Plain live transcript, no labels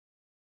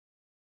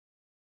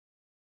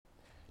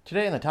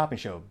Today on the Topping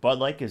Show, Bud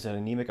Light gives an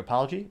anemic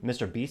apology,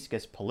 Mr. Beast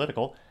gets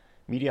political,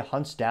 media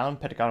hunts down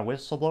Pentagon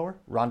whistleblower,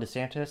 Ron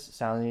DeSantis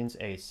signs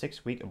a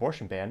 6-week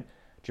abortion ban,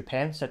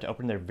 Japan set to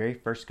open their very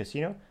first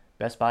casino,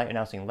 Best Buy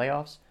announcing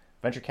layoffs,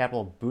 venture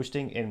capital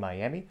boosting in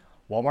Miami,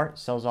 Walmart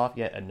sells off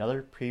yet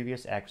another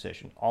previous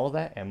acquisition. All of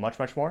that and much,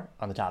 much more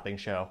on the Topping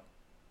Show.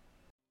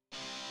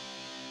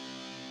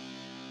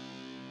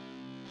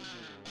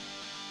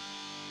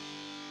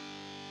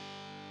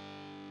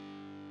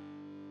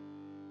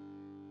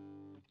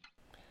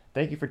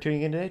 Thank you for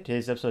tuning in today.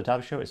 Today's episode of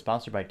Topping Show is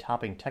sponsored by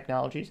Topping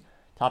Technologies.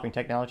 Topping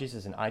Technologies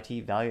is an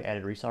IT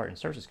value-added reseller and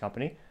services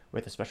company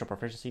with a special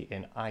proficiency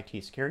in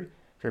IT security.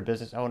 If you're a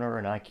business owner or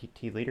an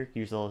IT leader,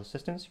 use a little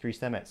assistance. Reach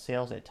them at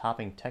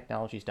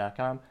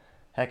sales@toppingtechnologies.com.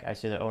 Heck, I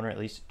see the owner at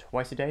least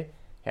twice a day.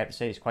 Have to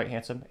say he's quite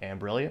handsome and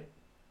brilliant.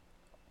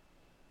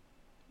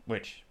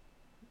 Which,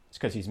 it's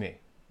because he's me.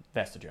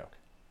 That's the joke.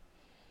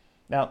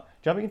 Now,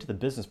 jumping into the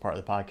business part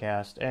of the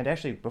podcast, and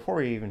actually, before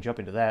we even jump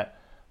into that,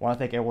 I want to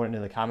thank everyone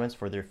in the comments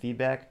for their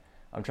feedback.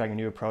 I'm trying a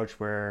new approach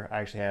where I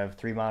actually have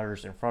 3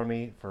 monitors in front of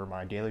me for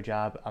my daily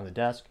job on the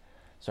desk.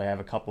 So I have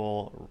a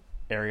couple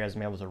areas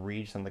I'm able to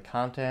read some of the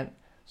content.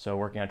 So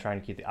working on trying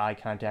to keep the eye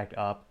contact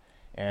up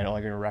and only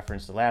going to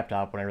reference the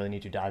laptop when I really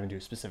need to dive into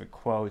specific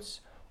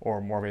quotes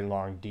or more of a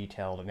long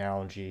detailed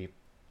analogy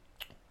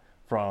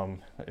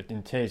from,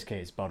 in today's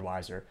case,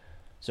 Budweiser.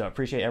 So I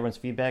appreciate everyone's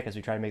feedback as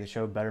we try to make the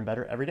show better and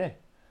better every day.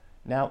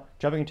 Now,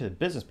 jumping into the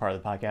business part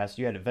of the podcast,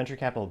 you had venture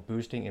capital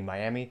boosting in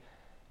Miami.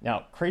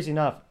 Now, crazy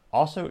enough,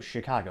 also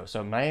Chicago.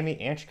 So Miami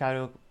and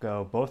Chicago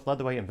both led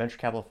the way in venture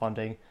capital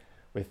funding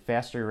with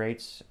faster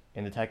rates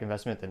in the tech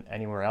investment than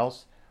anywhere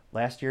else.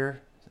 Last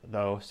year,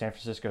 though, San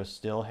Francisco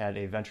still had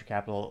a venture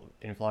capital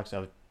influx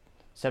of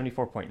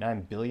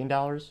 $74.9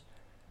 billion,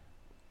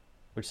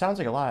 which sounds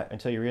like a lot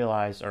until you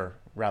realize, or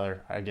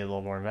rather, I did a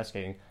little more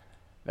investigating,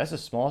 that's the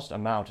smallest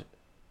amount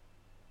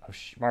of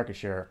market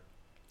share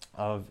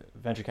of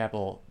venture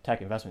capital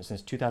tech investment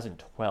since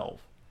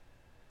 2012.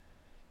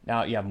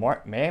 Now, yeah,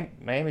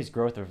 Miami's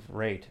growth of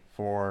rate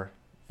for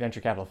venture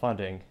capital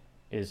funding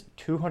is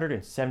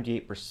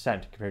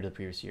 278% compared to the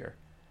previous year,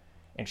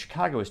 and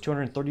Chicago is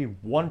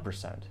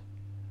 231%.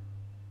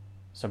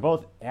 So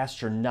both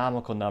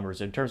astronomical numbers.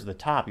 In terms of the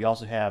top, you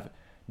also have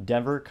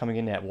Denver coming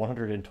in at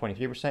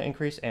 123%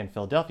 increase and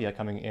Philadelphia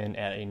coming in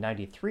at a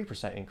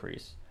 93%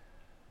 increase.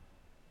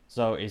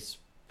 So it's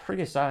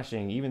pretty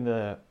astonishing.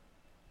 Even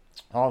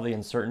all the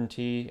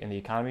uncertainty in the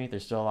economy,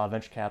 there's still a lot of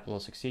venture capital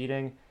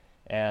succeeding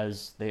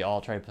as they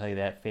all try to play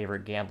that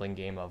favorite gambling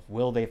game of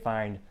will they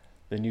find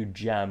the new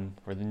gem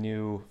or the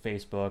new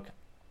Facebook,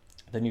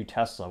 the new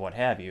Tesla, what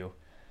have you,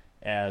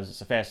 as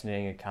it's a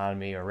fascinating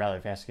economy or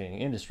rather fascinating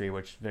industry,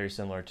 which is very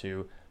similar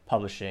to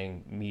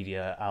publishing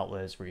media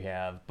outlets where you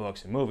have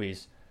books and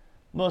movies.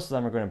 Most of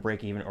them are going to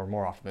break even or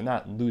more often than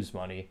not lose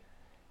money.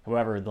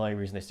 However, the only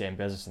reason they stay in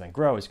business and then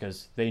grow is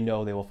because they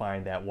know they will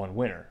find that one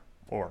winner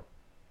or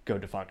go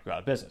defunct, go out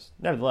of business.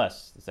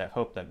 Nevertheless, it's that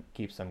hope that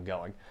keeps them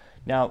going.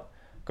 Now,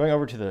 going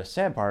over to the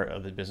sad part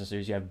of the business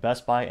news, you have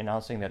Best Buy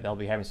announcing that they'll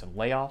be having some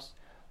layoffs.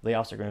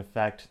 Layoffs are going to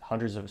affect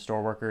hundreds of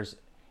store workers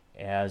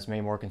as many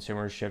more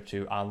consumers shift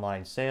to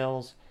online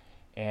sales.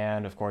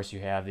 And of course, you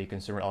have the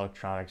consumer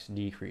electronics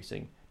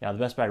decreasing. Now, the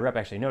Best Buy rep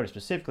actually noted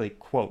specifically,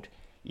 quote,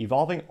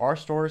 evolving our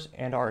stores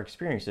and our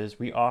experiences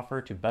we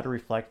offer to better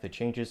reflect the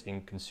changes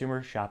in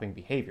consumer shopping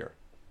behavior,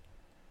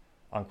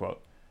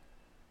 unquote.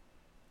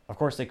 Of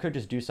course, they could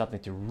just do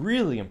something to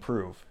really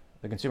improve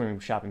the consumer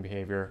shopping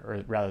behavior,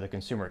 or rather the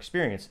consumer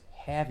experience.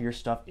 Have your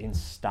stuff in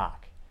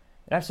stock.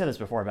 And I've said this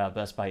before about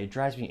Best Buy. It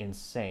drives me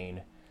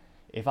insane.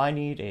 If I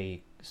need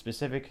a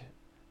specific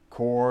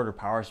cord or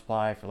power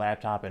supply for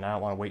laptop and I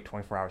don't want to wait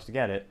 24 hours to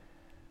get it,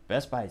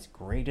 Best Buy's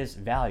greatest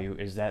value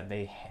is that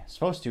they're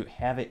supposed to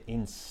have it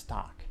in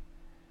stock.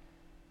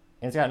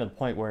 And it's gotten to the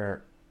point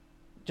where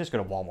just go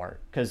to Walmart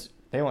because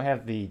they won't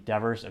have the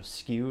diverse of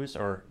SKUs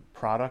or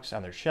products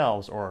on their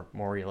shelves, or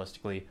more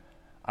realistically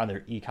on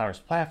their e-commerce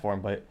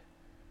platform, but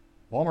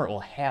Walmart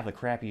will have the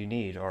crap you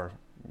need, or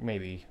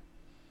maybe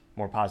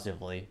more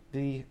positively,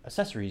 the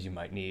accessories you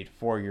might need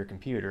for your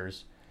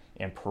computers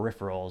and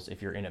peripherals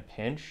if you're in a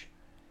pinch.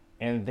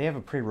 And they have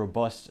a pretty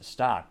robust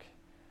stock.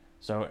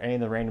 So any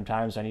of the random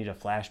times I need a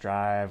flash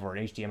drive or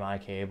an HDMI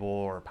cable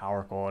or a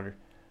power cord,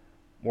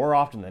 more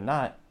often than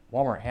not,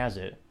 Walmart has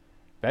it.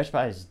 Best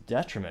Buy's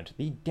detriment,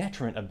 the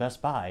detriment of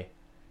Best Buy,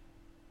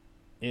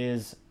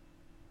 is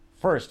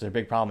first, their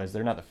big problem is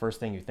they're not the first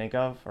thing you think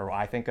of, or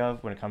I think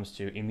of, when it comes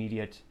to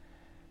immediate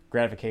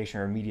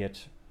gratification or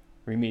immediate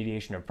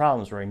remediation of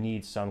problems where I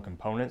need some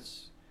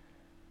components.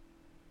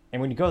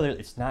 And when you go there,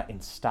 it's not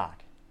in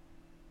stock.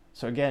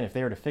 So again, if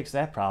they were to fix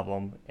that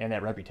problem and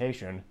that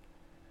reputation,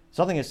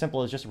 something as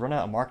simple as just run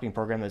out a marketing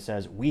program that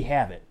says, we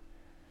have it.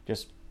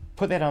 Just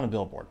put that on a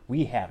billboard.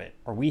 We have it.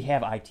 Or we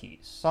have IT.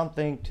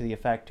 Something to the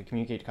effect to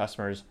communicate to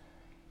customers,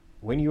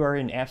 when you are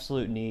in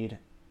absolute need,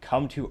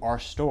 come to our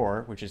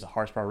store, which is a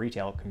horsepower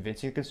retail,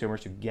 convincing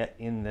consumers to get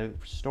in the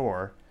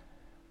store.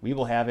 We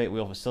will have it. We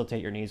will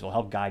facilitate your needs. We'll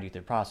help guide you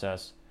through the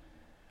process.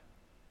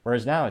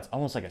 Whereas now it's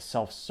almost like a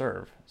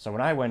self-serve. So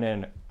when I went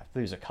in, I believe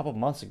it was a couple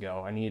months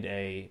ago, I needed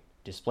a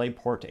display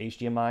port to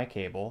HDMI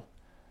cable,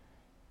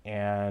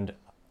 and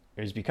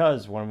it was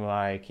because one of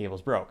my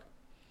cables broke.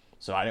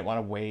 So I didn't want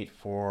to wait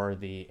for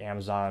the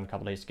Amazon a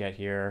couple days to get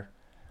here.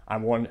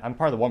 I'm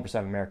part of the 1%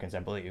 of Americans, I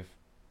believe,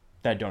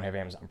 that don't have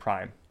Amazon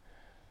Prime.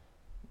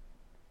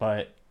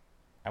 But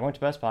I went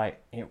to Best Buy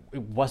and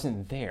it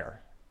wasn't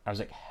there. I was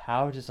like,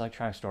 how does an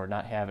electronics store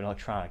not have an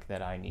electronic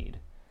that I need?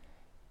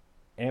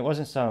 And it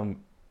wasn't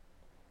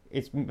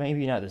it's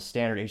maybe not the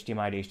standard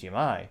HDMI to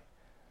HDMI,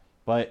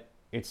 but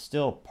it's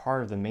still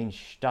part of the main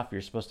stuff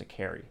you're supposed to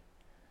carry.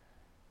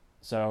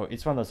 So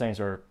it's one of those things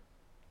where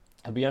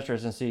it'll be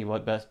interesting to see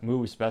what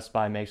moves Best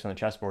Buy makes on the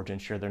chessboard to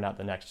ensure they're not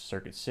the next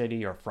Circuit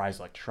City or Fry's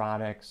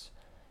Electronics.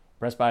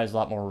 Best Buy is a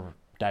lot more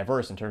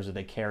diverse in terms of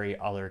they carry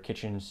other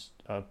kitchen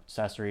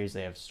accessories.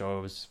 They have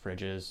stoves,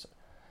 fridges,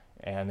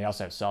 and they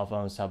also have cell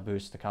phones to help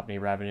boost the company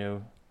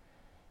revenue.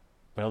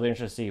 But it'll be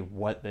interesting to see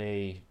what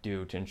they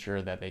do to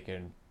ensure that they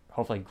can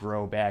hopefully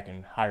grow back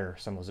and hire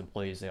some of those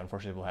employees they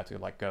unfortunately will have to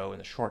let go in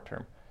the short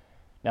term.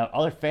 Now,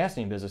 other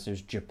fascinating business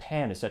news,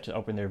 Japan is set to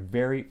open their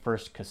very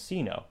first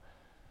casino.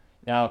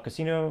 Now,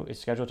 casino is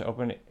scheduled to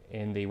open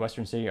in the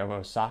western city of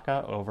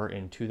Osaka over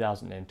in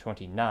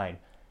 2029.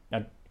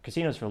 Now,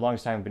 casinos for the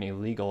longest time have been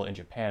illegal in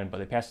Japan, but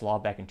they passed a law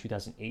back in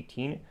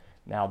 2018.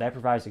 Now, that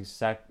provides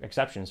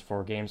exceptions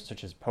for games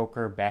such as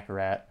poker,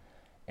 baccarat,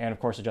 and of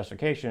course the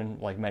justification,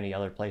 like many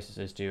other places,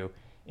 is to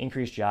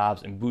increase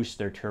jobs and boost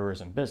their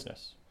tourism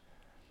business.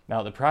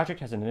 Now, the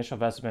project has an initial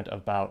investment of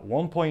about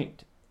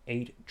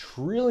 1.8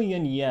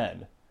 trillion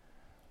yen,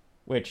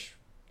 which,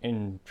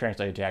 in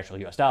translated to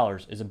actual US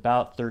dollars, is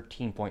about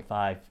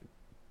 13.5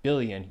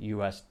 billion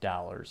US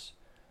dollars.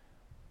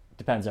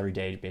 Depends every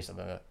day based on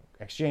the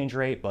exchange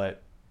rate,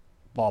 but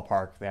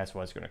ballpark, that's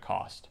what it's going to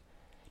cost.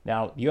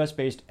 Now, the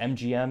US-based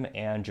MGM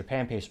and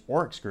Japan-based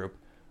Oryx Group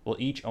will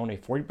each own a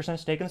 40%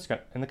 stake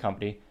in the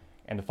company,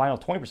 and the final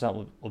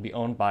 20% will be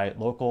owned by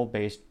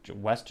local-based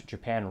West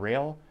Japan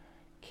Rail,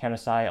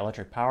 Kansai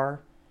Electric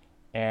Power,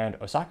 and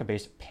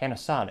Osaka-based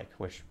Panasonic,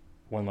 which is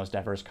one of the most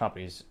diverse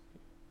companies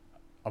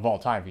of all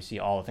time if you see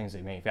all the things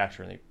they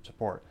manufacture and they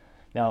support.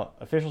 Now,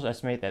 officials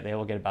estimate that they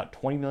will get about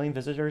 20 million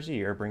visitors a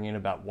year, bringing in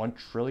about 1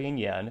 trillion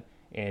yen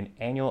in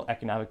annual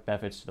economic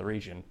benefits to the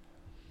region.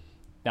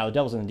 Now, the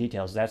devil's in the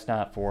details. That's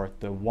not for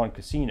the one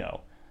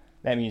casino.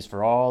 That means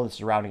for all the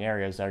surrounding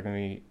areas that are going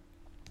to be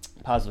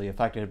positively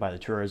affected by the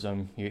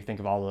tourism. You think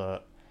of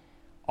all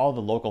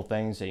the local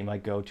things that you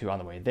might go to on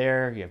the way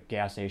there. You have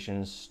gas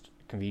stations,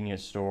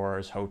 convenience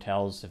stores,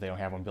 hotels if they don't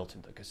have one built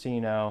into the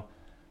casino.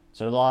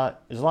 So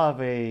there's a lot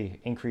of a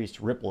increased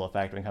ripple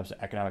effect when it comes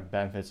to economic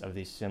benefits of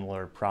these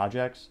similar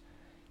projects.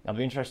 Now, it'll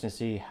be interesting to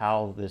see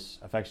how this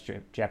affects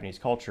Japanese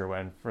culture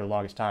when, for the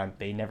longest time,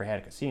 they never had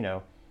a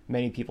casino.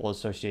 Many people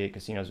associate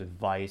casinos with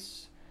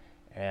vice,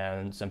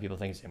 and some people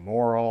think it's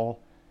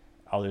immoral.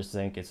 Others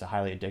think it's a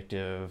highly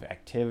addictive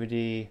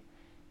activity.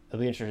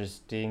 It'll be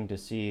interesting to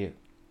see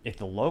if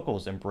the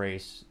locals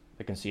embrace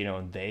the casino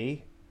and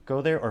they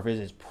go there, or if it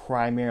is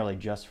primarily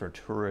just for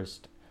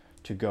tourists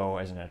to go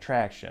as an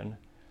attraction.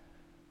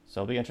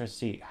 So it'll be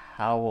interesting to see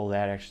how will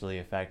that actually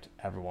affect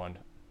everyone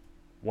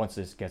once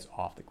this gets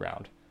off the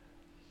ground.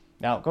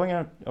 Now, going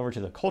on over to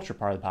the culture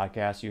part of the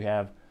podcast, you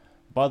have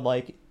Bud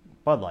Light.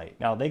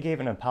 Now, they gave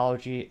an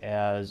apology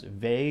as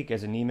vague,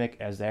 as anemic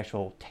as the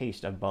actual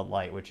taste of Bud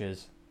Light, which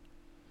is,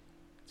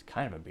 it's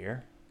kind of a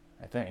beer,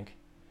 I think.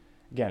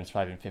 Again, it's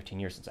probably been 15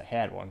 years since I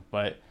had one,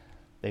 but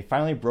they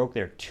finally broke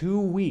their 2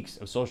 weeks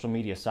of social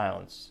media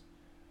silence.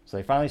 So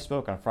they finally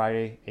spoke on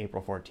Friday,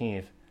 April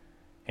 14th,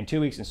 and 2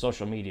 weeks in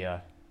social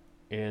media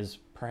is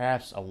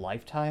perhaps a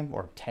lifetime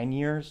or 10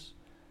 years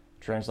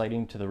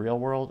translating to the real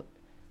world.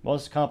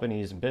 Most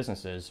companies and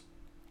businesses,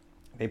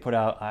 they put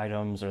out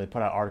items or they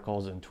put out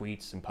articles and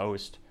tweets and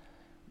posts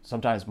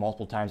sometimes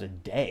multiple times a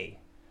day,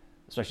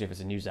 especially if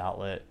it's a news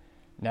outlet.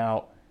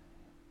 Now,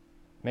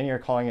 many are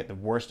calling it the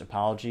worst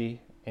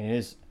apology, and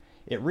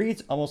it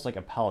reads almost like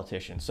a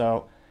politician.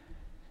 So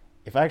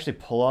if I actually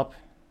pull up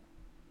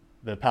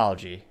the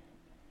apology,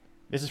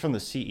 this is from the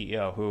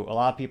CEO, who a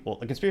lot of people,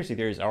 the conspiracy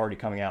theory is already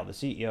coming out. The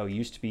CEO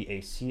used to be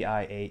a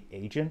CIA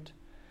agent.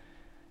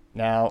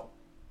 Now,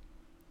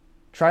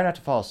 try not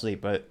to fall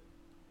asleep, but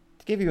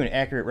to give you an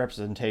accurate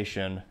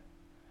representation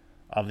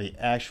of the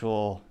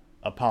actual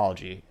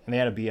apology, and they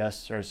had a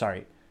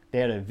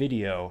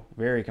video,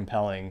 very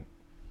compelling,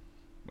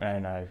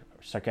 and I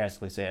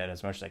sarcastically say it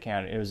as much as I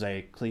can. It was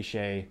a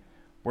cliche,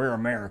 "We're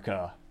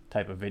America"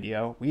 type of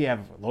video. We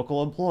have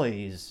local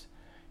employees,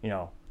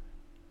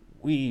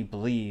 we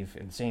believe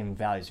in the same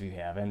values we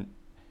have, and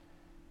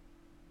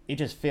it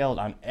just failed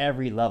on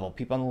every level.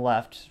 People on the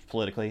left,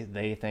 politically,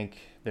 they think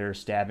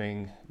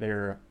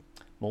they're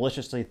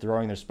maliciously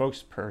throwing their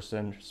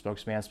spokesman,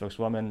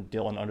 spokeswoman,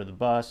 Dylan under the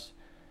bus.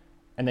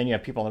 And then you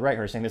have people on the right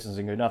who are saying this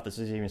isn't good enough. This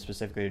isn't even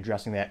specifically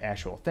addressing that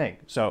actual thing.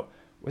 So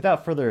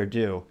without further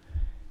ado,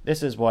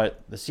 this is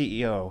what the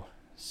CEO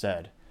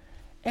said.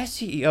 As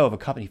CEO of a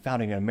company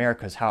founded in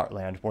America's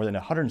heartland more than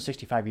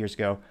 165 years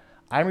ago,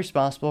 I'm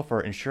responsible for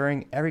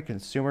ensuring every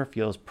consumer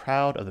feels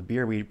proud of the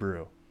beer we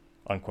brew,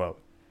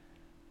 unquote.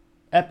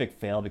 Epic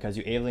fail because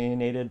you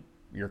alienated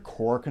your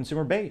core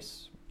consumer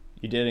base.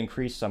 You did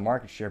increase some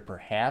market share,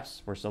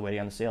 perhaps. We're still waiting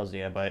on the sales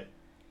data, but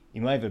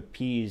you might have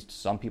appeased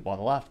some people on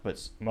the left,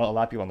 but a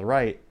lot of people on the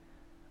right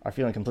are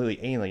feeling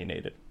completely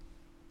alienated.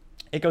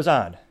 It goes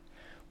on.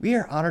 We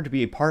are honored to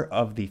be a part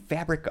of the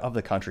fabric of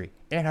the country.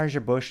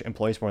 Anheuser-Busch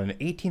employs more than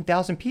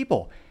 18,000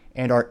 people,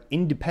 and our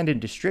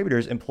independent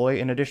distributors employ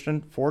an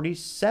additional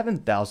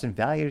 47,000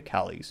 valued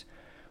colleagues.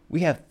 We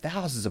have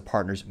thousands of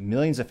partners,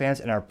 millions of fans,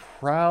 and our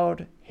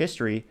proud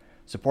history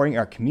supporting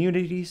our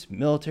communities,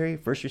 military,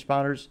 first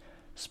responders,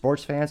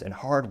 sports fans, and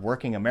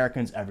hard-working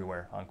Americans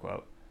everywhere,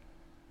 unquote.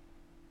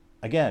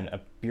 Again, a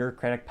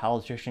bureaucratic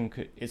politician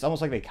it's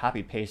almost like they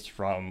copy-paste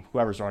from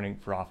whoever's running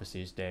for office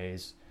these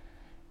days.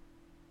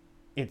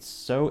 It's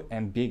so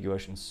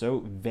ambiguous and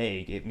so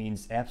vague, it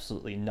means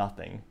absolutely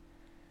nothing,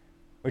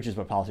 which is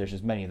what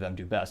politicians, many of them,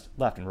 do best,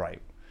 left and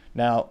right.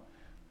 Now,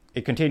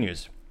 it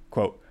continues,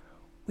 quote,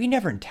 we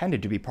never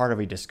intended to be part of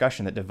a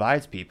discussion that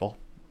divides people.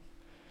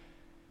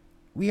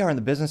 We are in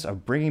the business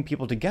of bringing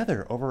people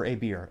together over a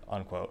beer,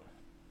 unquote.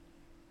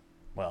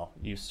 Well,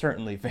 you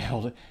certainly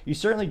failed. You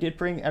certainly did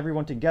bring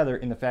everyone together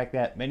in the fact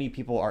that many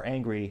people are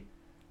angry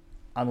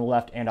on the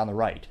left and on the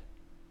right,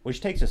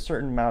 which takes a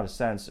certain amount of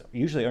sense,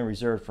 usually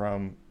unreserved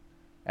from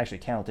actually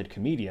talented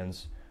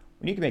comedians.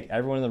 When you can make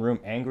everyone in the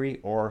room angry,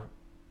 or,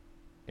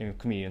 in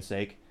comedian's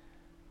sake,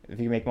 if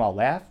you can make them all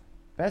laugh,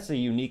 that's a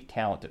unique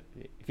talent.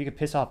 If you can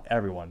piss off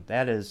everyone,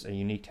 that is a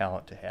unique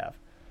talent to have.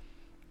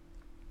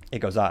 It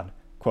goes on,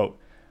 quote,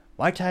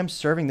 my time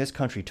serving this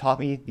country taught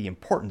me the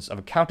importance of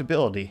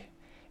accountability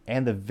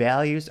and the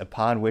values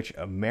upon which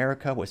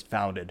America was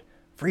founded: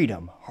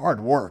 freedom, hard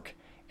work,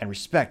 and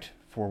respect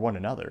for one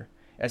another.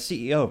 As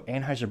CEO of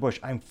Anheuser-Busch,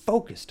 I'm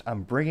focused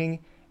on bringing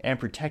and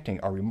protecting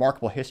our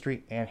remarkable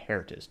history and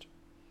heritage,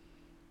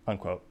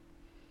 unquote.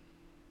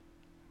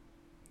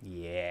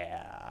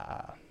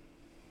 Yeah.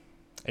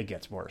 It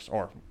gets worse,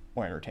 or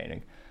more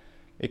entertaining.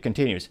 It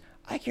continues,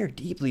 I care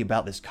deeply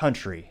about this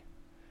country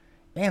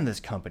and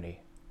this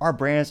company, our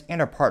brands and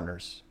our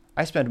partners.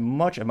 I spend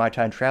much of my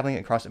time traveling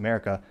across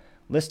America,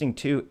 listening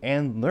to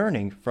and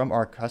learning from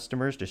our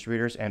customers,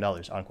 distributors, and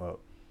others,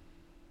 unquote.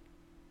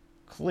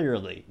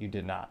 Clearly, you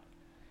did not.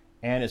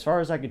 And as far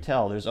as I could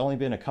tell, there's only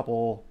been a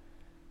couple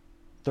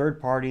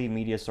third-party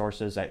media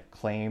sources that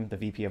claim the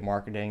VP of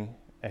marketing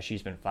as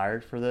she's been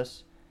fired for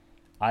this.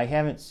 I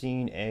haven't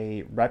seen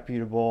a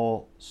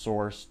reputable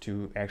source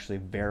to actually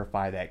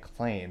verify that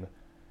claim.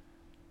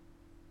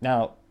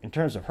 Now, in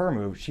terms of her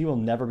move, she will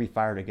never be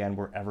fired again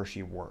wherever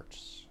she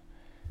works,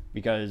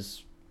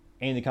 because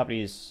any of the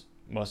companies,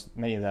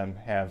 many of them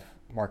have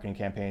marketing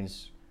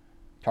campaigns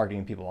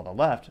targeting people on the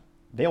left.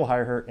 They will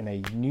hire her in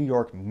a New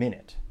York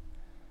minute,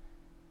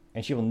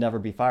 and she will never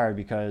be fired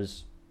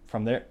because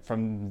from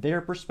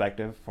their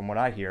perspective, from what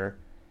I hear,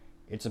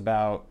 it's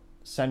about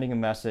sending a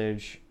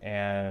message,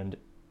 and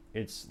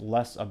it's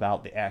less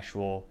about the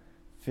actual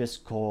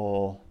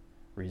fiscal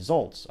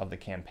results of the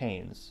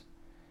campaigns.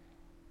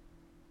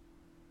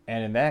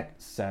 And in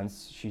that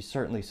sense, she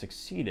certainly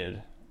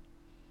succeeded.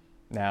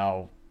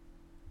 Now,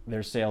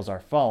 their sales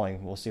are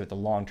falling. We'll see what the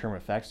long-term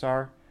effects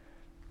are.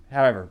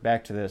 However,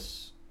 back to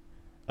this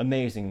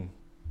amazing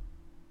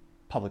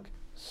public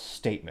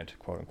statement,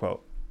 quote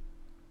unquote.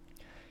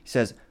 He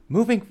says,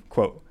 moving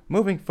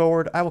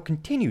forward, I will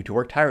continue to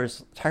work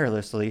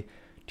tirelessly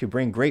to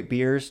bring great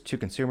beers to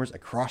consumers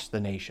across the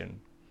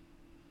nation.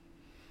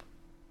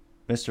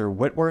 Mr.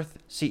 Whitworth,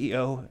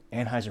 CEO,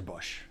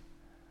 Anheuser-Busch,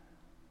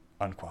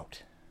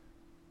 unquote.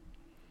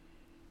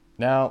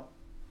 Now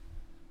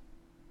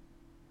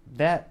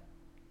that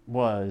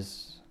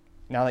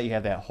you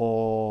have that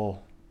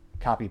whole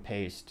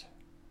copy-paste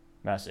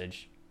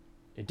message,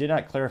 it did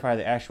not clarify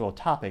the actual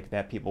topic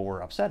that people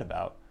were upset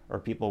about or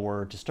people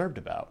were disturbed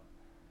about.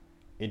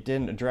 It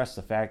didn't address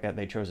the fact that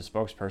they chose a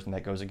spokesperson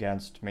that goes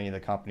against many of the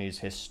company's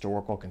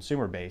historical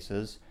consumer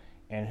bases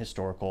and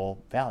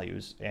historical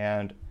values.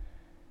 And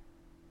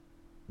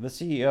the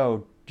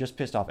CEO just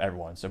pissed off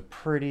everyone. So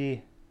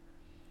pretty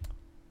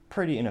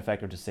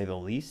ineffective, to say the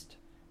least.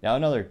 Now,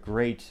 another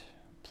great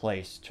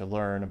place to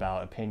learn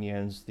about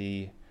opinions,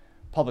 the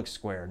public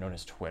square known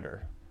as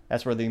Twitter.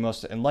 That's where the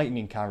most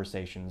enlightening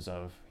conversations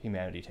of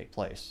humanity take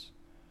place.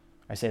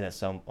 I say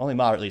that only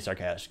moderately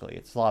sarcastically.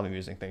 It's a lot of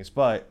amusing things,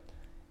 but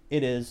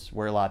it is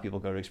where a lot of people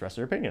go to express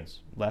their opinions.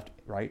 Left,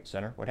 right,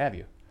 center, what have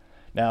you.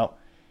 Now,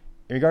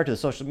 in regard to the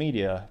social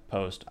media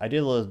post, I did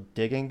a little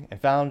digging and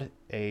found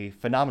a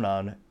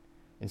phenomenon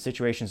in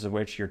situations in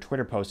which your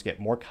Twitter posts get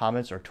more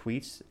comments or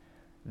tweets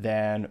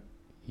than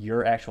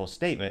your actual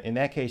statement. In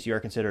that case, you are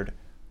considered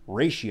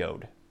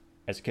ratioed,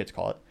 as the kids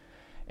call it.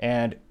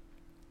 And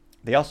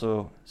they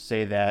also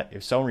say that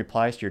if someone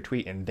replies to your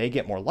tweet and they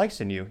get more likes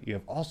than you, you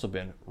have also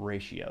been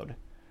ratioed.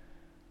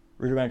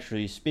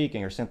 Rudimentarily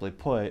speaking, or simply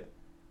put,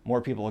 more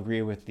people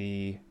agree with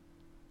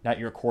not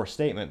your core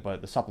statement,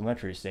 but the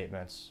supplementary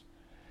statements.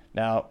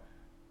 Now,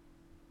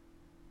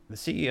 the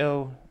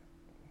CEO,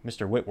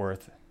 Mr.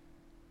 Whitworth,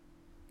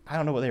 I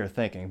don't know what they were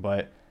thinking,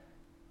 but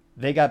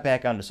they got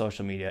back onto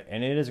social media,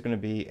 and it is going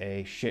to be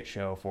a shit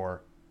show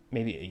for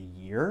maybe a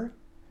year.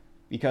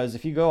 Because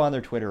if you go on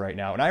their Twitter right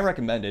now, and I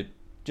recommend it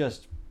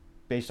just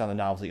based on the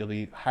novelty, it'll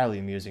be highly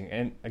amusing.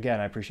 And again,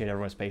 I appreciate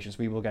everyone's patience.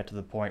 We will get to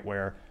the point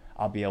where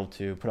I'll be able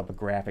to put up a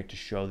graphic to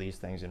show these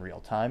things in real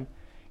time.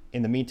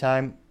 In the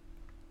meantime,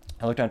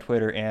 I looked on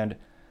Twitter, and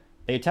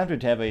they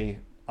attempted to have a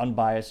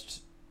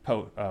unbiased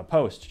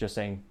post just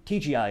saying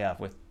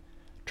TGIF, with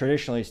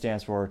traditionally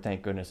stands for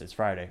Thank Goodness It's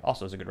Friday.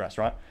 Also is a good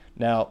restaurant.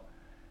 Now,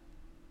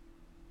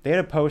 they had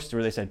a post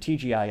where they said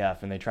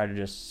TGIF, and they tried to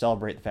just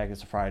celebrate the fact that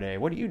it's a Friday.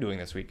 What are you doing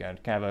this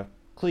weekend? Kind of a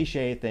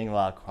cliche thing a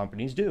lot of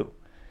companies do.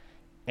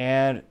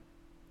 And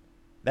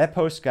that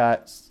post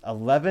got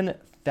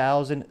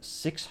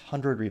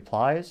 11,600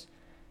 replies,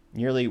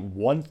 nearly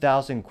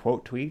 1,000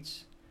 quote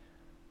tweets,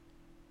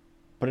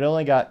 but it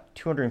only got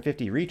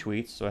 250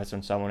 retweets, so that's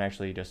when someone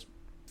actually just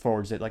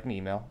forwards it like an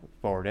email,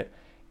 forward it,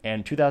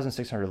 and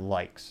 2,600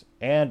 likes.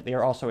 And they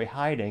are also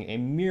hiding a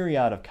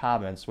myriad of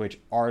comments,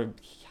 which are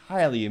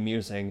highly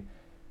amusing,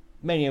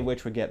 many of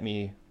which would get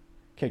me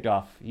kicked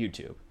off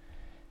YouTube.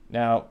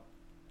 Now,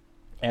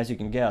 as you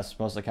can guess,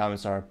 most of the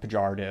comments are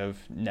pejorative,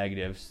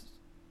 negatives,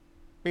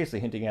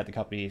 basically hinting at the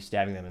company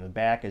stabbing them in the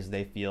back as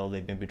they feel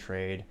they've been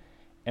betrayed,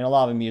 and a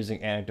lot of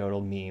amusing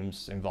anecdotal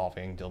memes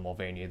involving Dylan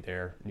Mulvaney,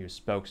 their new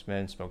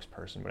spokesman,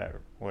 spokesperson,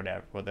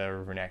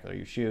 whatever vernacular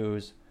you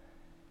choose.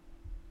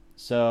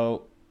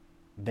 So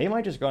they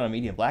might just go on a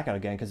media blackout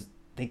again, because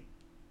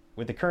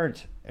with the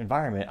current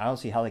environment, I don't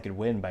see how they could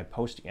win by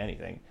posting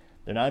anything.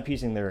 They're not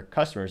appeasing their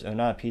customers, and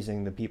they're not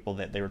appeasing the people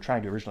that they were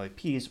trying to originally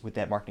appease with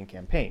that marketing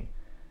campaign.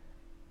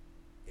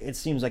 It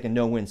seems like a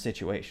no-win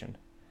situation.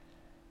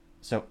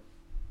 So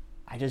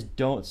I just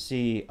don't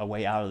see a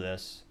way out of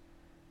this.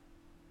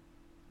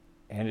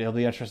 And it'll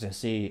be interesting to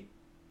see,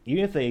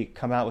 even if they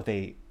come out with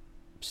a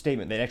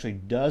statement that actually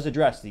does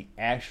address the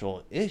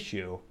actual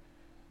issue,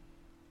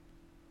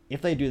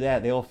 if they do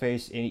that, they will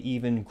face an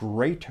even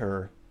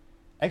greater,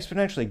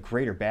 exponentially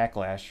greater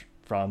backlash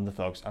from the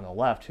folks on the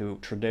left who,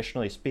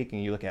 traditionally speaking,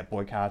 you look at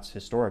boycotts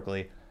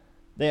historically,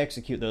 they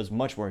execute those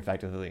much more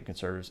effectively than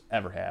conservatives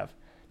ever have.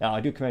 Now,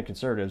 I do commend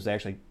conservatives. They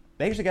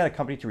actually got a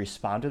company to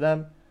respond to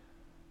them,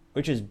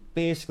 which is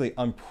basically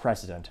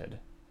unprecedented.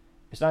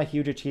 It's not a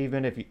huge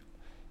achievement.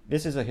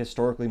 This is a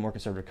historically more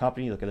conservative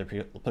company. You look at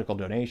their political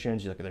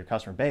donations, you look at their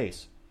customer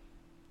base.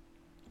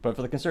 But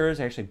for the conservatives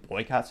to actually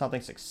boycott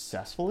something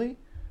successfully,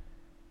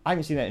 I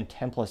haven't seen that in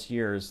 10 plus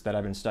years that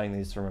I've been studying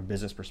these from a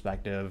business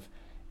perspective,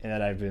 and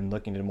that I've been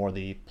looking into more of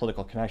the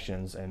political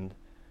connections and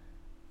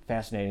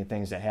fascinating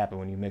things that happen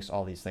when you mix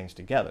all these things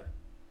together.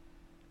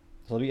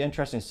 So it'll be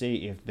interesting to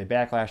see if the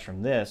backlash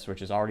from this,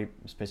 which is already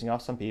pissing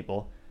off some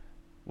people,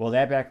 will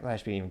that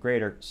backlash be even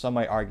greater? Some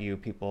might argue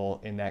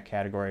people in that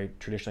category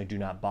traditionally do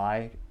not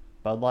buy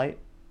Bud Light.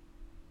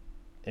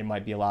 It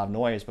might be a lot of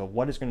noise, but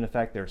what is going to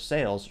affect their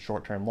sales,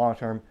 short-term,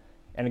 long-term?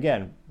 And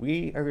again,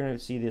 we are going to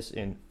see this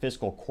in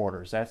fiscal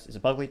quarters. It's a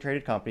publicly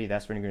traded company.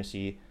 That's when you're going to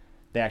see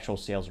the actual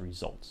sales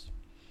results.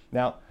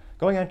 Now,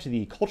 going on to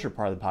the culture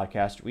part of the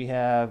podcast, we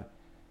have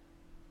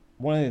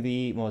one of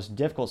the most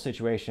difficult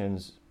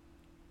situations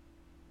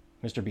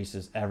Mr. Beast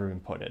has ever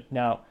been put in.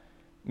 Now,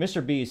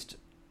 Mr. Beast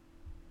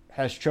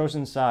has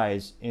chosen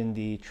sides in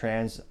the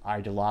trans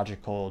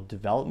ideological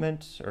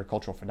development or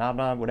cultural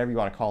phenomenon, whatever you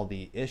want to call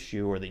the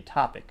issue or the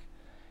topic.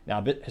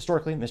 Now,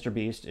 historically, Mr.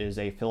 Beast is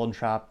a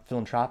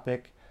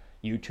philanthropic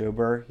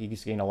YouTuber.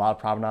 He's gained a lot of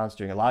provenance,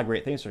 doing a lot of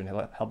great things,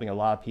 helping a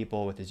lot of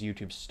people with his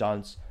YouTube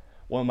stunts.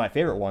 One of my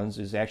favorite ones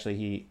is actually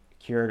he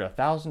cured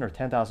 1,000 or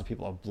 10,000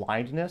 people of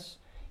blindness.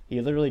 He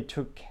literally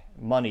took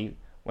money,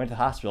 went to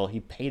the hospital,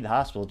 he paid the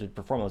hospital to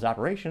perform those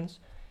operations.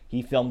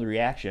 He filmed the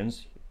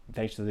reactions.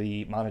 Thanks to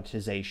the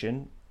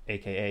monetization,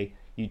 aka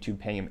YouTube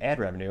paying him ad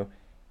revenue,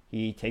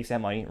 he takes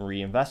that money and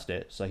reinvests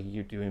it, so he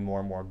keeps doing more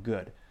and more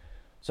good.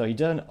 So he's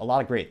done a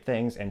lot of great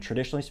things, and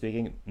traditionally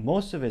speaking,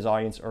 most of his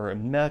audience, or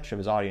much of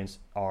his audience,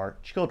 are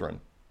children.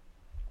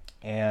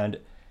 And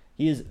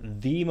he is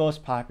the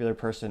most popular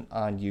person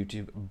on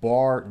YouTube,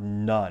 bar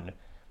none.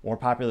 More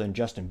popular than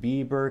Justin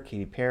Bieber,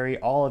 Katy Perry,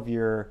 all of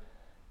your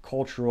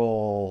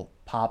cultural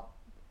pop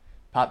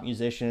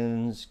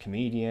musicians,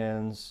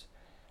 comedians.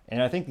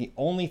 And I think the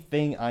only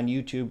thing on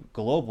YouTube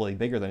globally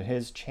bigger than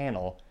his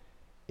channel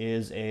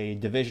is a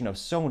division of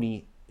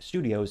Sony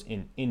Studios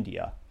in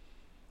India.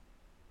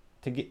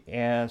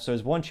 And so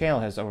his one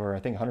channel has over, I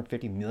think,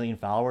 150 million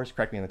followers.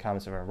 Correct me in the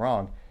comments if I'm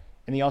wrong.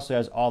 And he also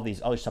has all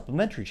these other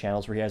supplementary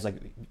channels where he has like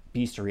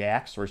Beast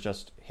Reacts, where it's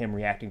just him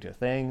reacting to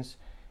things.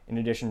 In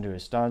addition to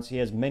his stunts, he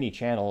has many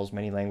channels,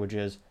 many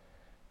languages.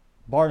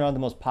 Bar none, the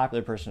most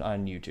popular person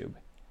on YouTube.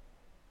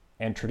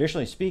 And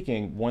traditionally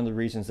speaking, one of the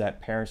reasons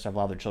that parents have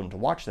allowed their children to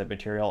watch that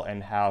material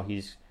and how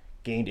he's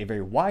gained a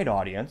very wide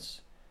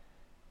audience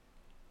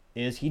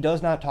is he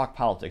does not talk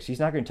politics. He's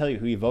not going to tell you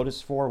who he voted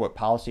for, what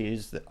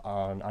policies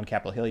on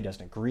Capitol Hill he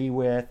doesn't agree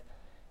with.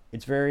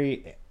 It's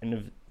very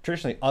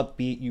traditionally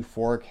upbeat,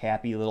 euphoric,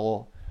 happy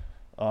little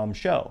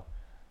show.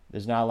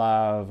 There's not a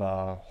lot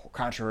of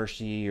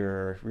controversy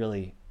or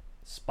really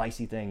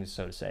spicy things,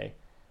 so to say.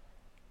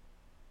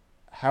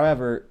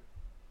 However,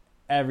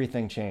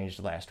 everything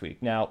changed last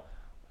week. Now,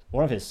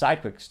 one of his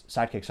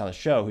sidekicks on the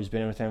show, who's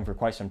been with him for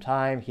quite some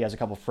time, he has a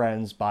couple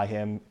friends by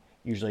him,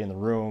 usually in the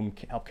room,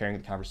 help carrying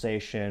the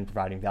conversation,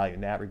 providing value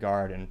in that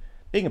regard, and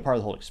being a part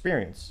of the whole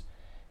experience.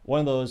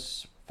 One of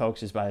those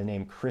folks is by the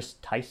name Chris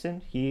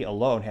Tyson. He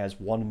alone has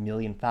 1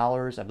 million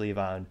followers, I believe,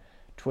 on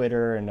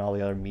Twitter and all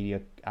the other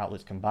media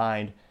outlets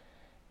combined.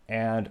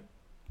 And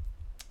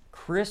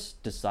Chris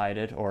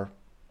decided, or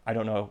I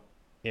don't know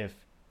if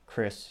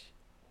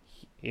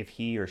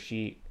he or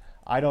she,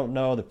 I don't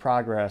know the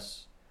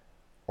progress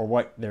or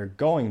what they're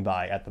going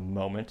by at the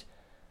moment,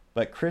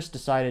 but Chris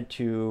decided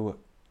to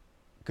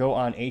go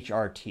on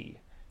HRT.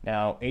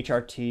 Now,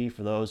 HRT,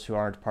 for those who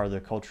aren't part of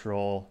the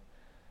cultural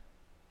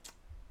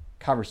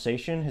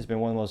conversation, has been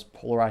one of the most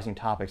polarizing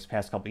topics the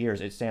past couple of years.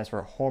 It stands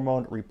for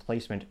hormone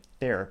replacement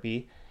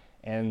therapy,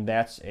 and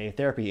that's a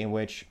therapy in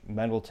which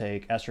men will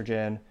take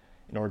estrogen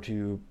in order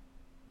to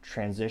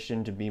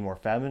transition to be more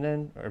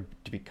feminine or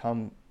to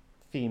become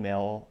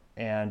female.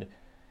 And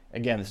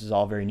again, this is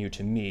all very new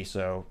to me,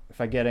 so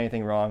if I get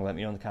anything wrong, let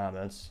me know in the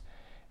comments.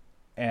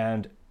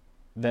 And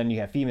then you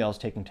have females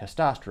taking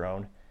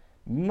testosterone.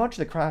 Much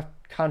of the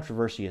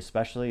controversy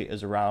especially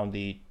is around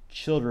the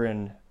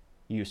children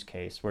use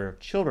case, where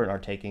children are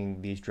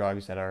taking these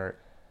drugs that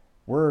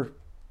were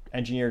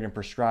engineered and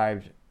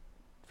prescribed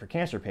for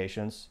cancer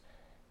patients,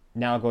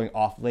 now going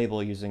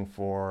off-label using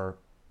for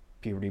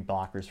puberty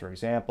blockers, for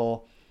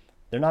example.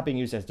 They're not being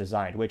used as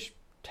designed, which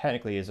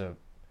technically is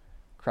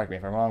correct me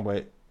if I'm wrong,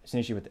 but it's an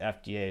issue with the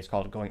FDA. It's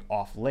called going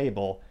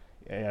off-label.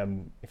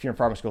 If you're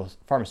in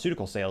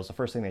pharmaceutical sales, the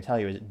first thing they tell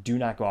you is do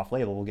not go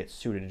off-label. We'll get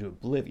sued into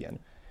oblivion.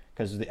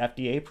 Because the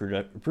FDA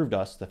approved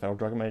us, the Federal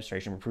Drug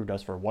Administration approved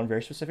us for one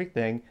very specific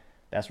thing.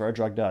 That's what our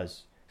drug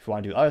does. If we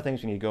want to do other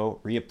things, we need to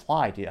go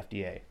reapply to the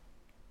FDA.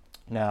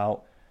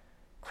 Now,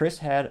 Chris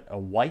had a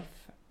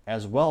wife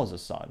as well as a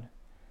son.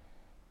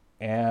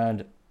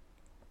 And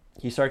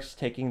he starts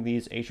taking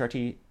these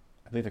HRT,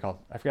 I forget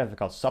if they're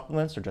called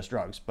supplements or just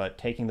drugs, but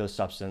taking those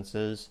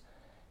substances.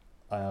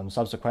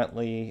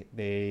 Subsequently,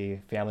 the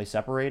family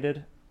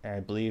separated, and I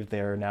believe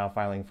they're now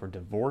filing for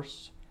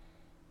divorce.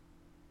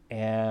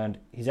 And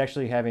he's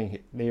actually I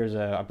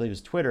believe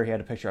his Twitter, he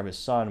had a picture of his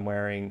son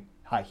wearing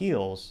high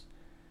heels,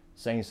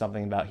 saying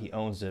something about he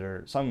owns it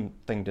or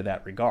something to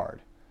that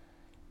regard.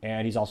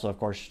 And he's also, of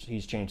course,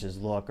 he's changed his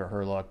look or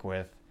her look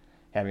with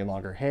having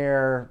longer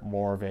hair,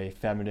 more of a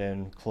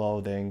feminine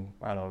clothing.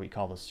 I don't know what you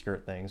call the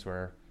skirt things,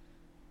 where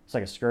it's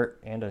like a skirt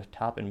and a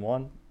top in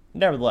one.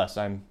 Nevertheless,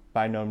 I'm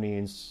no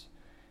means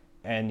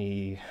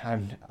a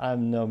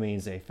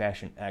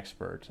fashion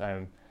expert.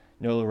 I'm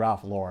no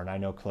Ralph Lauren. I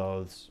know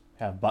clothes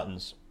have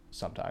buttons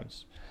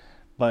sometimes.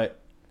 But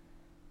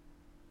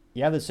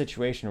you have this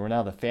situation where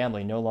now the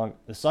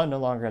son no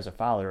longer has a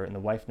father and the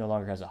wife no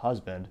longer has a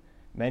husband.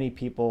 Many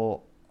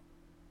people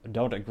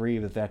don't agree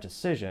with that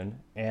decision,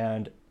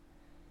 and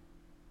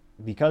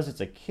because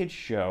it's a kids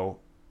show,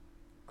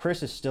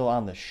 Chris is still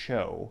on the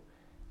show,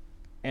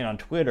 and on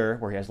Twitter,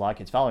 where he has a lot of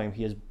kids following him,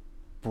 he is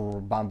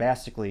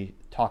bombastically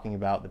talking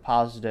about the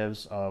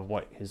positives of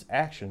what his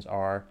actions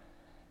are.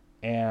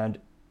 And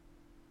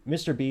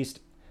Mr.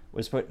 Beast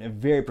was put in a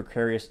very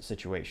precarious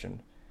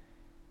situation,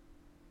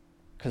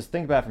 because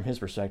think about it from his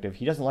perspective.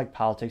 He doesn't like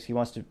politics. He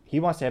wants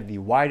to have the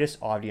widest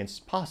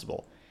audience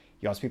possible.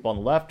 He wants people on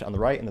the left, on the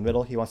right, in the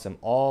middle. He wants them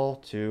all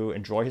to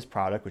enjoy his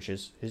product, which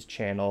is his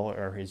channel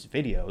or his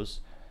videos.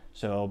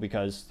 So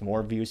because the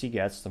more views he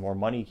gets, the more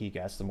money he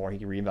gets, the more he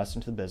can reinvest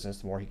into the business,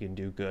 the more he can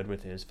do good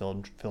with his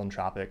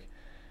philanthropic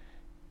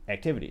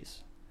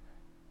activities.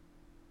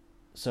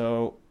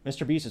 So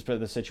Mr. Beast is put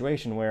in this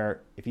situation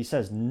where if he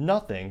says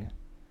nothing,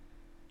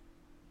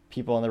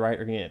 people on the right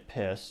are going to get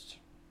pissed,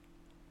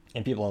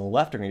 and people on the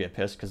left are going to get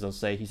pissed because they'll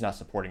say he's not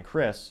supporting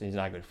Chris, he's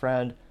not a good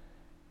friend.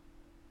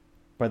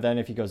 But then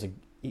if he goes,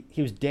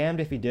 he was damned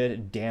if he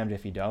did, damned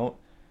if he don't.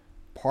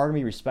 Part of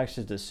me respects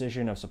his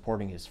decision of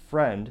supporting his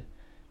friend.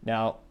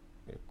 Now,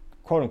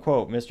 quote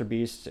unquote, Mr.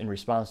 Beast, in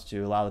response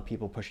to a lot of the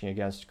people pushing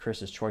against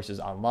Chris's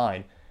choices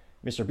online,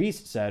 Mr.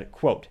 Beast said,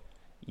 quote,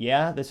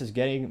 "Yeah, this is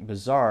getting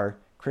bizarre.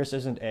 Chris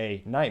isn't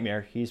a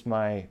nightmare. He's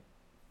my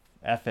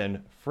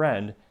effing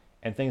friend,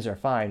 and things are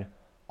fine.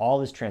 All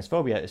this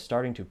transphobia is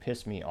starting to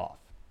piss me off."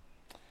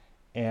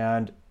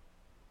 And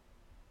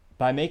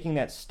by making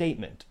that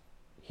statement,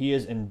 he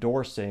is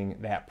endorsing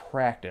that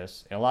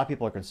practice. And a lot of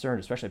people are concerned,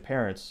 especially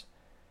parents.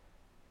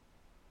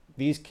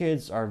 These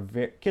kids are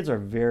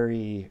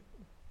very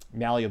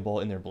malleable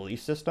in their belief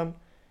system.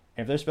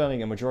 And if they're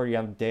spending a majority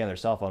of the day on their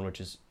cell phone,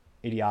 which is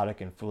idiotic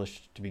and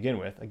foolish to begin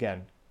with,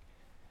 again,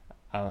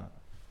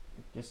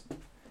 just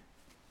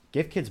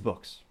give kids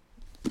books.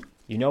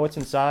 You know what's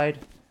inside,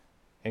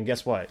 and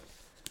guess what?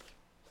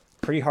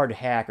 Pretty hard to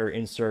hack or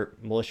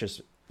insert malicious.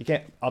 You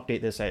can't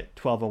update this at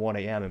 12:01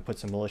 a.m. and put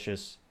some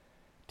malicious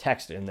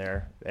text in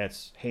there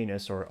that's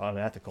heinous or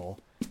unethical.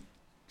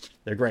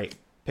 They're great.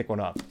 Pick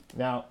one up.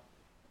 Now,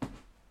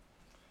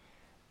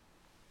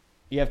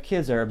 you have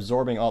kids that are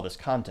absorbing all this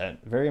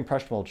content, very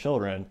impressionable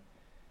children.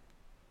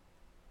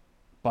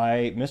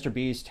 by Mr.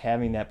 Beast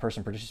having that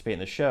person participate in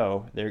the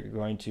show, they're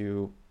going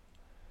to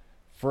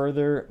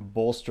further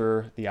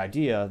bolster the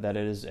idea that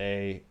it is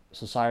a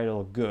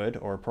societal good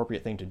or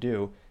appropriate thing to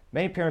do.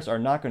 Many parents are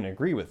not going to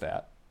agree with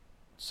that.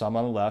 Some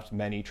on the left,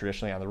 many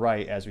traditionally on the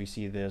right, as we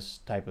see this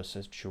type of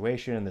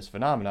situation and this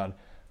phenomenon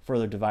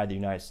further divide the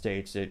United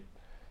States. It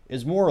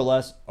is more or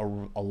less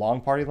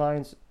along party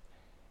lines.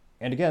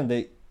 And again,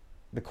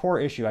 the core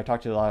issue, I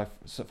talked to a lot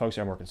of folks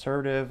that are more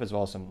conservative as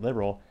well as some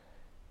liberal.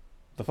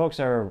 The folks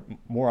that are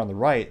more on the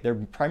right, their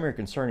primary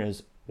concern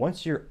is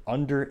once you're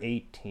under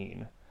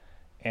 18,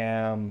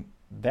 and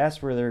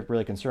that's where they're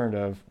really concerned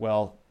of,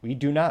 well,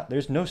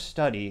 there's no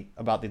study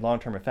about the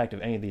long-term effect of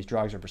any of these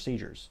drugs or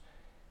procedures.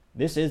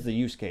 This is the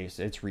use case.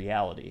 It's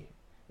reality.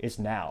 It's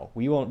now.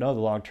 We won't know the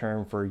long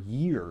term for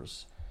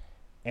years.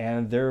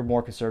 And they're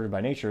more conservative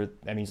by nature.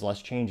 That means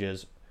less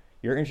changes.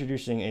 You're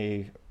introducing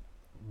a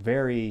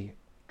very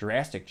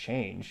drastic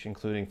change,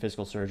 including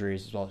physical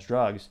surgeries as well as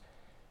drugs.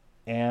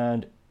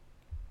 And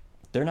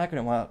they're not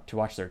going to want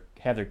to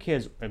have their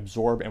kids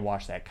absorb and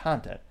watch that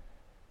content.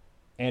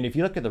 And if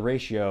you look at the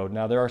ratio,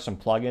 now there are some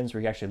plugins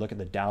where you actually look at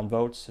the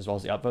downvotes as well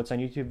as the upvotes on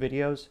YouTube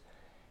videos.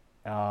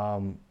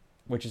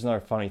 Which is another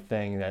funny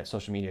thing that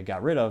social media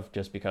got rid of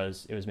just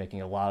because it was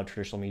making a lot of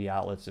traditional media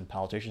outlets and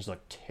politicians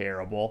look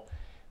terrible.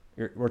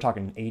 We're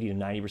talking 80 to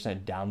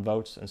 90%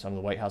 downvotes in some of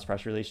the White House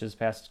press releases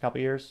past couple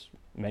years,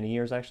 many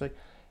years actually.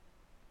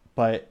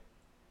 But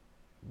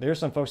there's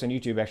some folks on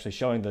YouTube actually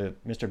showing the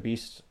Mr.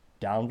 Beast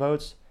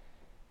downvotes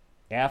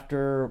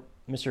after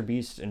Mr.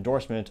 Beast's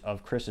endorsement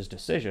of Chris's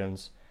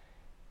decisions.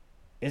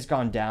 It's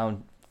gone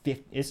down,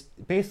 it's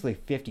basically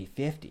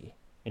 50-50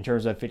 in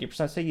terms of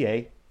 50% say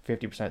yay,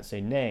 50%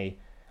 say nay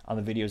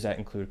on the videos that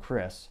include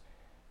Chris,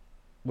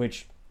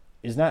 which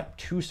is not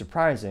too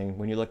surprising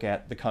when you look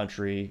at the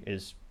country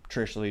is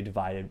traditionally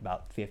divided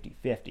about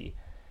 50-50.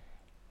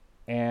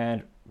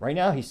 And right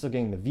now he's still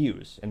getting the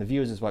views, and the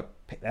views is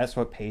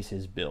what pays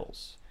his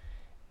bills.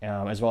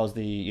 As well as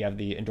you have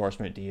the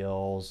endorsement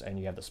deals and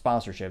you have the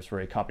sponsorships where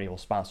a company will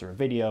sponsor a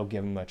video,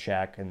 give him a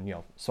check, and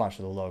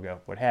sponsor the logo,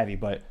 what have you.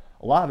 But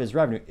a lot of his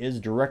revenue is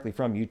directly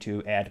from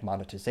YouTube ad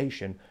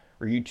monetization,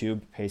 where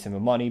YouTube pays him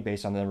money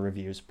based on the number of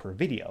views per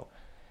video.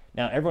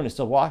 Now, everyone is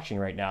still watching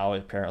right now,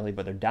 apparently,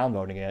 but they're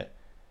downvoting it.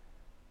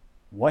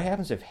 What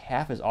happens if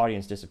half his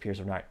audience disappears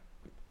overnight?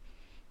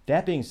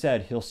 That being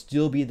said, he'll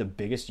still be the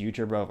biggest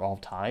YouTuber of all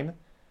time,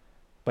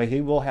 but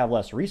he will have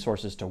less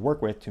resources to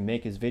work with to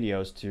make his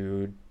videos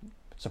to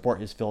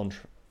support his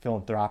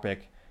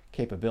philanthropic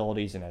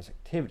capabilities and his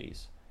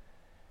activities.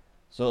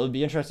 So it'll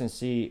be interesting to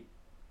see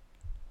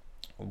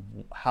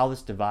how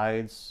this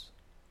divides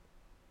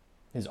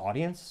his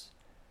audience.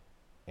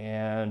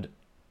 And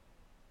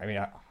I mean,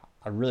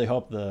 I really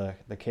hope the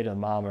kid and the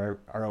mom are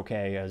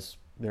okay, as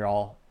they're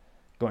all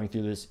going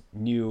through this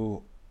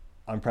new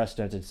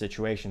unprecedented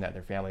situation that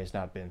their family has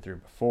not been through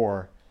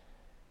before.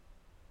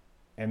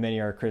 And many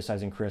are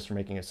criticizing Chris for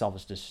making a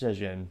selfish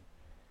decision,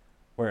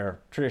 where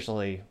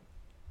traditionally,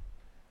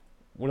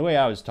 the way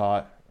I was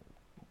taught,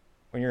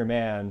 when you're a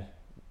man,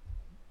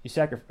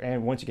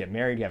 and once you get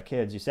married, you have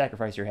kids, you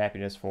sacrifice your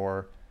happiness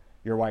for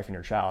your wife and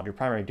your child. Your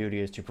primary duty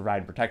is to provide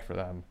and protect for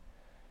them.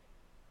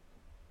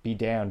 Be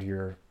damned,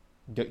 you're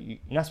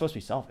not supposed to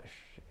be selfish.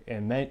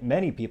 And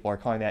many people are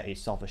calling that a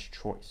selfish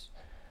choice.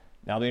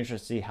 Now, I'll be interested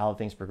to see how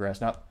things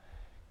progress. Now,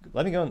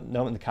 let me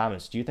know in the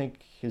comments. Do you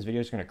think his video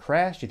is going to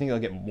crash? Do you think it'll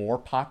get more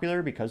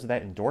popular because of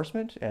that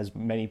endorsement, as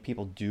many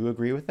people do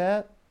agree with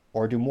that?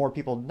 Or do more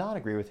people not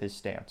agree with his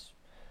stance?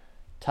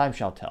 Time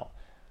shall tell.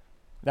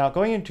 Now,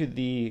 going into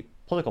the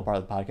political part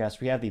of the podcast,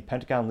 we have the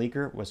Pentagon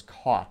leaker was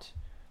caught.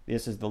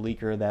 This is the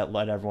leaker that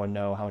let everyone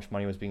know how much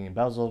money was being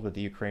embezzled with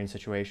the Ukraine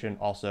situation.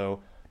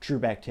 Also,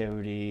 troop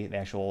activity, the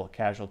actual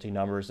casualty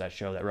numbers that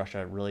show that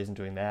Russia really isn't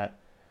doing that.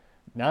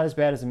 Not as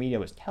bad as the media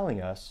was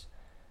telling us.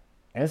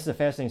 And this is a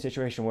fascinating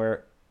situation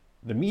where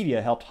the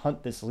media helped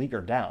hunt this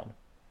leaker down.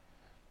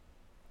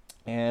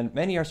 And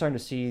many are starting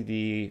to see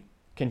the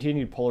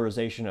continued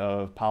polarization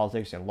of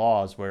politics and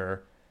laws,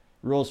 where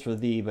rules for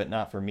thee but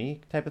not for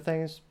me type of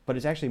things. But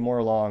it's actually more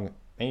along,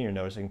 and you're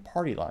noticing,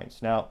 party lines.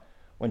 Now,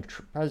 when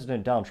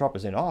President Donald Trump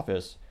was in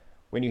office,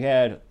 when you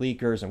had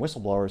leakers and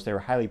whistleblowers, they were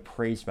highly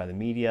praised by the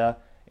media,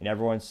 and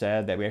everyone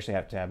said that we actually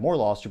have to have more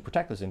laws to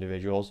protect those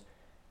individuals.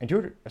 And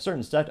to a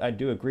certain extent, I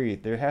do agree,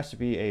 there has to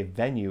be a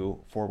venue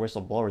for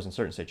whistleblowers in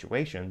certain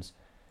situations,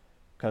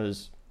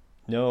 because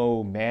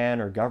no man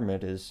or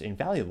government is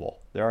invaluable.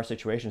 There are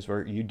situations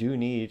where you do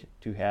need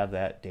to have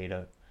that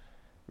data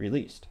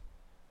released.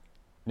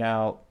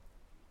 Now,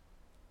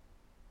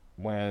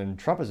 when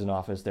Trump was in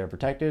office, they were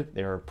protected,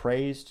 they were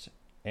praised,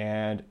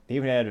 and they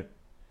even had,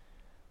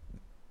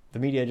 the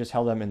media just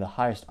held them in the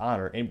highest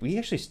honor. And we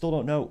actually still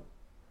don't know,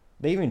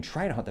 they even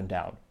tried to hunt them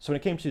down. So when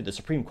it came to the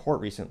Supreme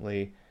Court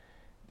recently,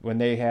 when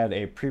they had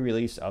a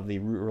pre-release of the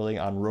ruling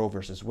on Roe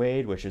versus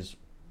Wade, which is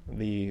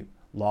the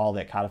law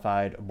that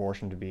codified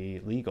abortion to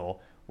be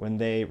legal, when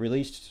they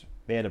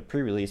had a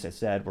pre-release that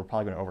said, we're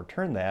probably going to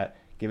overturn that,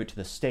 give it to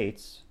the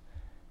states.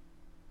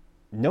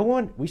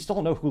 we still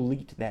don't know who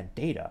leaked that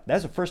data.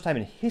 That's the first time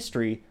in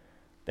history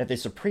that the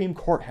Supreme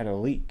Court had a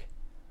leak.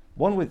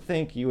 One would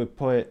think you would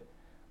put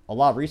a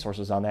lot of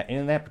resources on that, and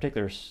in that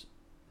particular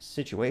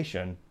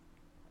situation,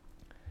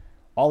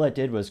 all that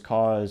did was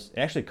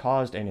it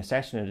caused an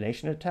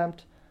assassination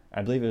attempt.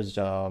 I believe it was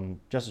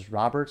Justice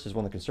Roberts is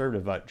one of the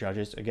conservative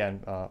judges.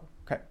 Again,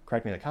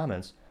 correct me in the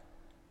comments.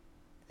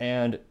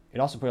 And it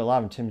also put a lot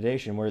of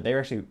intimidation where they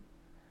were actually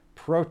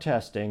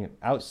protesting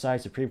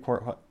outside Supreme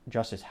Court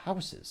justice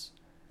houses,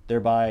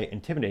 thereby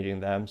intimidating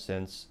them,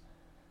 since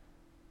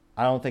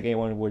I don't think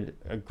anyone would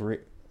agree.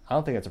 I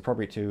don't think it's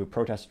appropriate to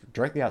protest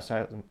directly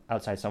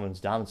outside someone's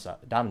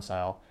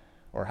domicile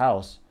or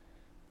house,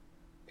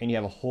 and you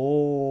have a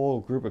whole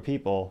group of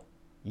people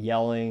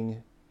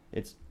yelling.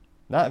 It's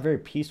not a very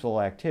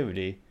peaceful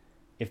activity.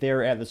 If they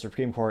were at the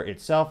Supreme Court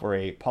itself or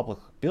a public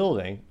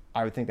building,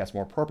 I would think that's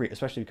more appropriate,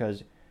 especially because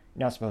you're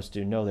not supposed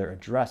to know their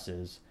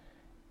addresses.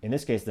 In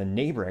this case, the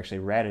neighbor actually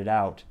ratted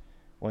out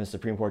one of the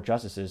Supreme Court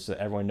justices so that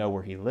everyone know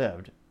where he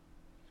lived.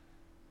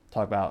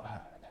 Talk about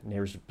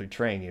neighbors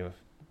betraying you.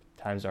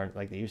 Times aren't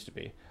like they used to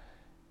be.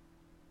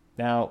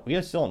 Now, we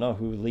still don't know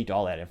who leaked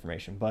all that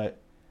information, but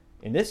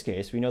in this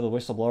case, we know the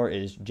whistleblower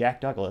is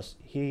Jack Douglas.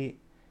 You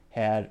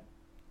had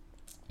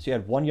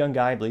one young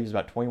guy, I believe he was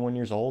about 21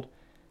 years old.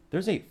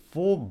 There's a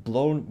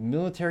full-blown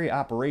military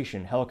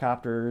operation,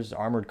 helicopters,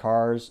 armored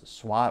cars,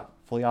 SWAT,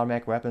 fully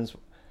automatic weapons.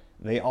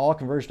 They all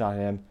converged on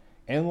him.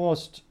 And the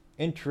most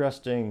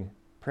interesting,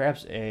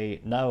 perhaps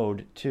a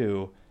nod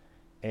to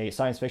a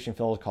science fiction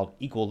film called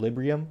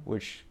Equilibrium,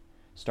 which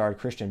starred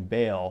Christian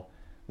Bale.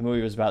 The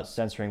movie was about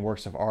censoring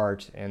works of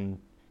art, and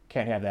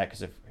can't have that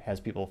because it has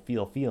people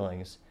feel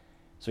feelings.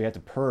 So you have to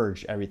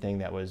purge everything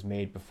that was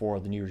made before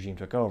the new regime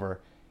took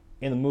over.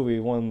 In the movie,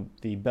 one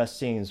of the best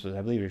scenes was,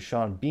 I believe it was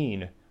Sean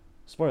Bean,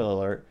 spoiler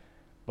alert,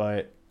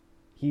 but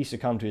he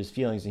succumbed to his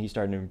feelings and he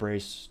started to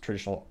embrace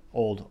traditional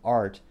old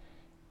art.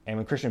 And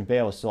when Christian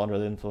Bale was still under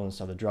the influence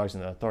of the drugs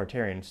and the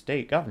authoritarian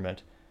state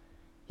government,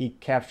 he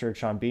captured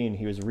Sean Bean.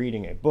 He was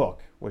reading a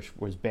book, which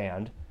was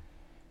banned.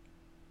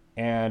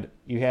 And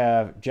you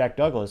have Jack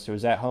Douglas, who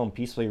was at home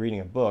peacefully reading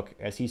a book,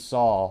 as he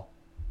saw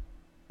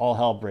all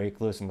hell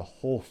break loose and the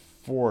whole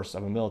force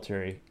of a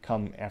military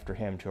come after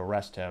him to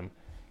arrest him.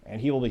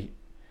 And he'll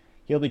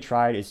be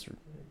tried. It's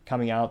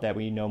coming out that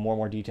we know more and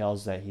more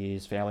details that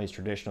his family is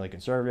traditionally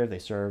conservative. They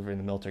serve in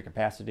the military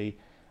capacity.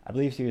 I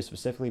believe he was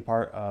specifically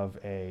part of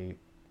I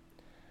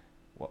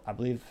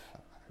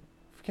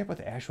forget what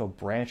the actual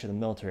branch of the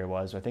military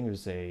was. I think it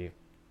was a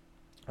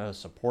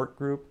support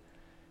group.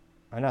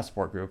 Not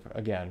support group.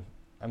 Again,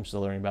 I'm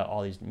still learning about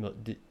all these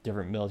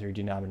different military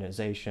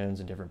denominations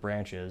and different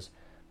branches.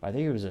 But I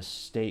think it was a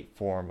state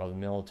form of the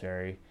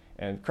military.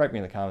 And correct me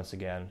in the comments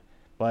again.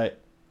 But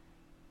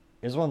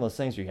it was one of those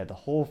things where you had the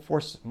whole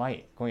force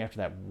might going after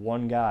that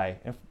one guy.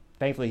 And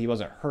thankfully, he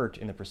wasn't hurt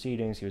in the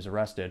proceedings. He was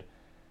arrested.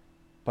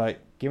 But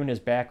given his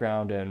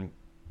background and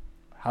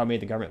how it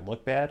made the government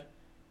look bad,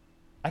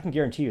 I can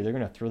guarantee you they're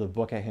going to throw the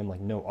book at him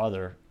like no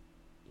other.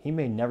 He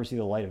may never see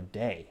the light of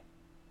day.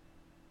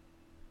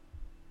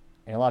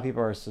 And a lot of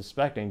people are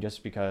suspecting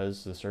just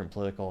because of certain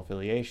political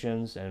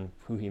affiliations and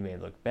who he may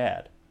look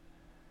bad.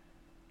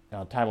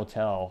 Now, time will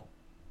tell,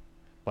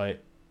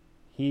 but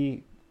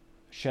he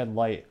shed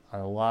light on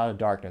a lot of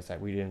darkness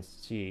that we didn't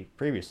see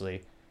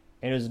previously,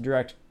 and it's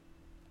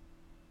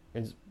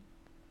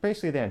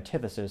basically the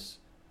antithesis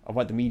of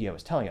what the media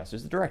was telling us.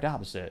 It's the direct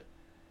opposite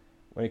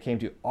when it came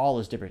to all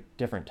those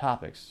different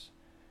topics.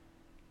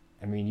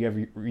 I mean, you have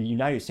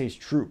United States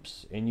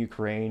troops in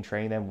Ukraine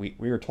training them. We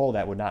were told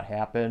that would not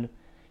happen.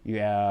 You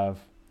have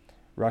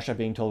Russia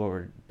being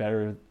told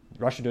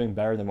Russia doing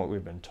better than what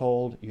we've been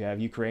told. You have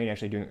Ukraine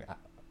actually doing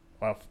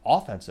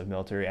offensive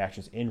military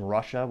actions in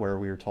Russia, where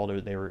we were told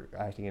they were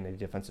acting in a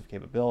defensive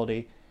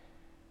capability.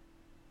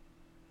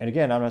 And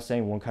again, I'm not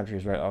saying one country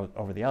is right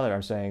over the other.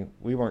 I'm saying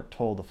we weren't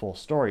told the full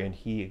story, and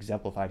he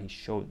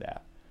showed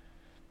that.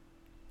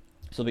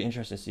 So it'll be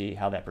interesting to see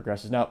how that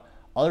progresses. Now,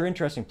 other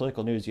interesting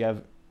political news, you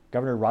have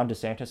Governor Ron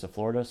DeSantis of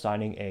Florida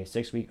signing a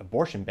 6-week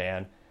abortion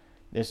ban.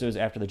 This was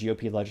after the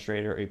GOP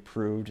legislator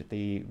approved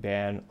the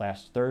ban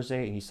last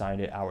Thursday, and he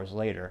signed it hours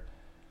later.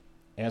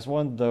 And it's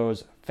one of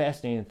those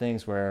fascinating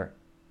things where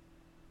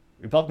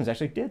Republicans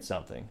actually did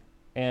something.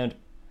 And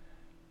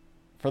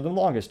for the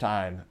longest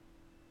time,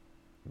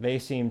 they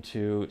seem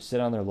to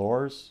sit on their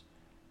laurels.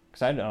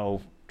 Because I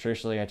know,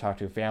 traditionally, I talk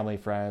to family,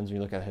 friends, and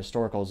you look at the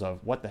historicals of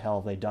what the hell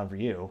have they done for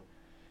you.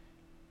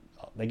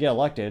 They get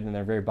elected, and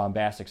they're very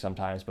bombastic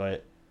sometimes,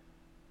 but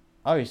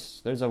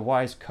always there's a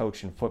wise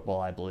coach in football,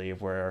 I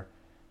believe, where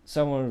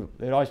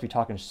they'd always be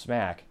talking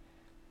smack.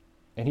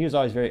 And he was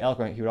always very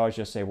eloquent. He would always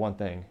just say one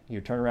thing. He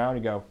would turn around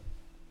and go,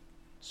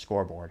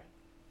 scoreboard.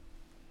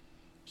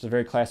 It's a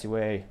very classy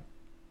way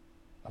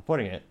of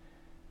putting it.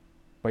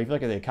 But if you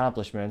look at the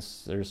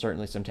accomplishments, there's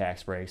certainly some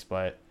tax breaks,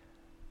 but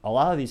a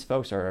lot of these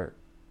folks are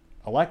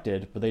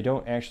elected, but they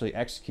don't actually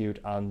execute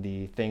on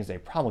the things they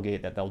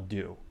promulgate that they'll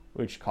do,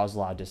 which causes a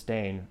lot of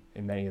disdain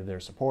in many of their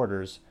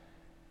supporters.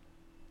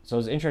 So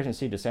it's interesting to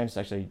see DeSantis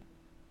actually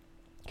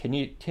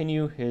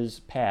continue his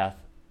path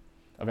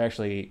of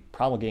actually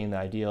promulgating the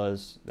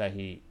ideas that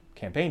he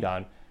campaigned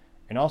on,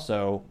 and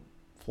also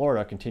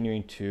Florida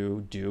continuing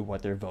to do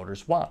what their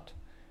voters want.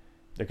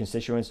 Their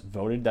constituents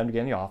voted them to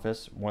get in the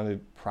office. One of the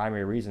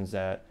primary reasons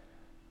that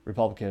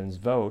Republicans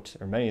vote,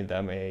 or many of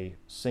them, a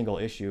single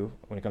issue,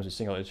 when it comes to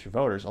single issue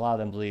voters, a lot of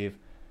them believe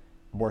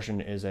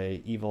abortion is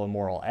a evil,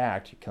 immoral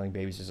act. Killing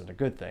babies isn't a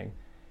good thing.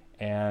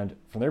 And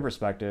from their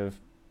perspective,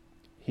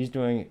 he's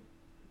doing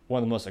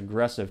one of the most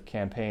aggressive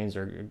campaigns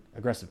or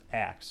aggressive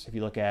acts. If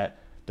you look at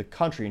the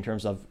country in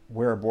terms of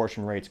where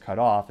abortion rates cut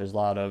off, there's a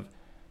lot of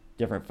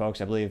different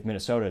folks. I believe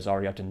Minnesota is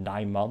already up to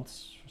 9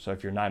 months. So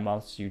if you're 9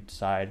 months, you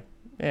decide,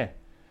 I'm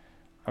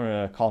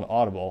going to call an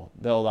audible.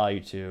 They'll allow you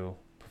to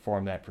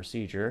perform that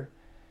procedure.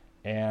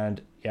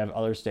 And you have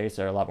other states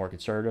that are a lot more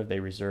conservative. They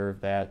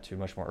reserve that to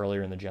much more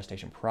earlier in the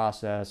gestation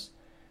process.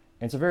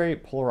 And it's a very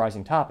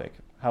polarizing topic.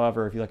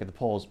 However, if you look at the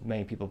polls,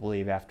 many people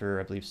believe after,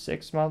 I believe,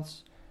 6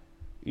 months,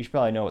 you should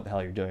probably know what the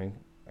hell you're doing,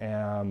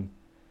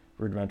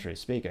 rudimentary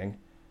speaking.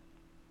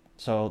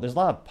 So there's a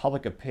lot of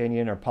public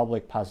opinion or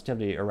public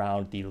positivity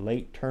around the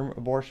late-term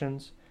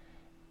abortions.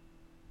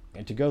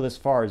 And to go this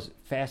far is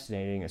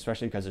fascinating,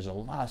 especially because there's a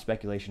lot of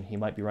speculation he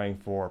might be running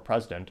for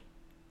president.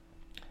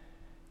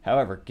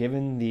 However,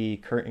 given the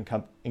current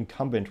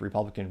incumbent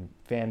Republican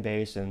fan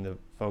base and the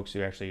folks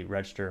who actually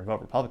register and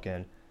vote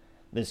Republican,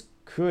 this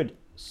could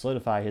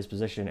solidify his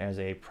position as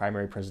a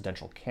primary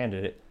presidential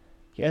candidate.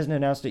 He hasn't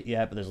announced it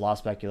yet, but there's a lot of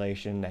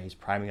speculation that he's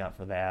priming up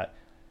for that.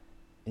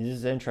 It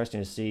is interesting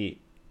to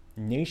see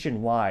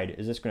nationwide,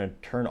 is this going to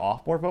turn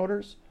off more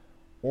voters,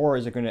 or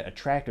is it going to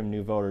attract them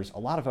new voters? A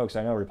lot of folks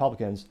I know,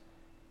 Republicans,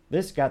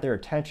 this got their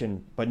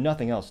attention, but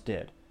nothing else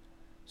did.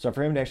 So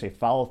for him to actually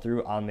follow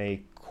through on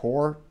a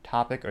core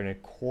topic or a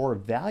core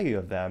value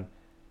of them,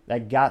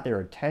 that got their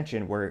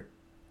attention, where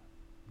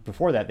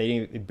before that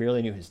they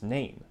barely knew his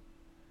name.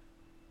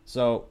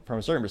 So from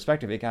a certain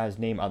perspective, it got his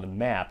name on the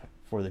map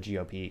for the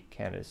GOP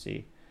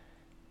candidacy.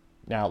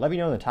 Now, let me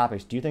know in the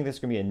topics, do you think this is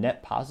going to be a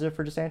net positive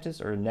for DeSantis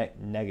or a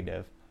net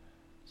negative?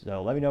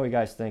 So let me know what you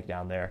guys think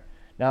down there.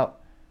 Now,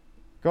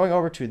 going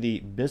over to the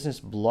business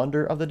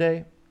blunder of the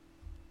day,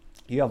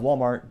 you have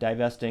Walmart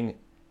divesting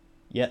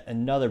yet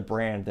another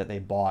brand that they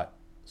bought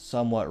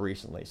somewhat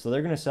recently. So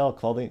they're going to sell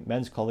a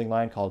men's clothing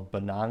line called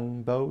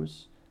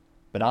Bonobos,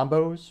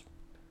 Bonobos,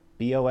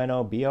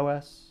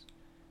 Bonobos.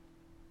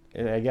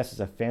 I guess it's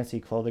a fancy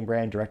clothing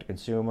brand, direct to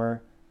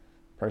consumer.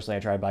 Personally, I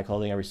try to buy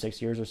clothing every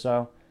 6 years or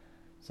so.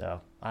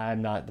 So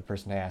I'm not the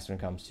person to ask when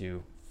it comes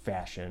to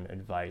fashion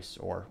advice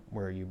or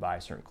where you buy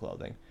certain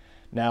clothing.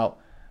 Now,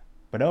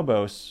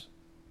 Bonobos,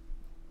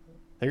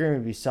 they're going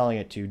to be selling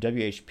it to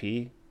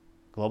WHP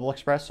Global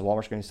Express. So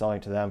Walmart's going to be selling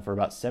it to them for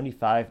about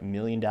 $75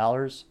 million,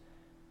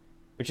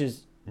 which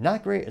is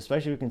not great,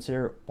 especially if you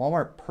consider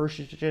Walmart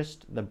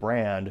purchased the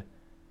brand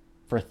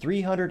for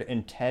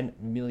 $310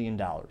 million,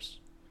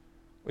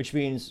 which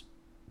means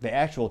the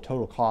actual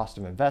total cost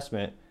of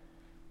investment,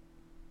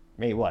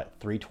 maybe what,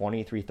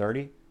 320,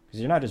 330? Because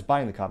you're not just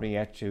buying the company, you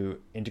have to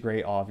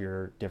integrate all of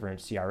your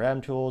different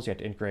CRM tools, you have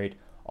to integrate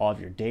all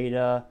of your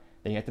data,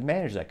 then you have to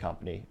manage that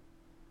company.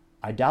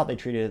 I doubt they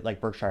treat it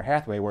like Berkshire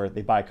Hathaway, where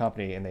they buy a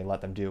company and they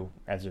let them do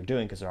as they're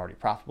doing because they're already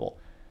profitable.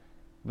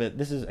 But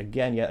this is,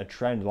 again, yet a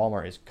trend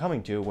Walmart is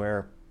coming to,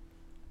 where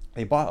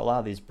they bought a lot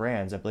of these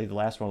brands. I believe the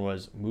last one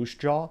was Moose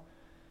Jaw.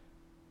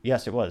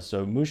 Yes, it was.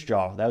 So Moose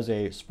Jaw, that was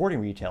a sporting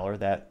retailer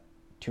that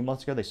 2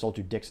 months ago they sold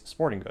to Dick's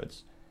Sporting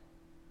Goods.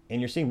 And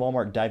you're seeing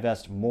Walmart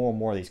divest more and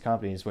more of these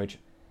companies, which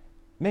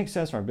makes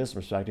sense from a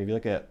business perspective. If you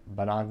look at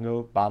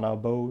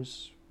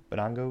Bonobos,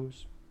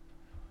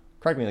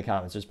 correct me in the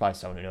comments. There's probably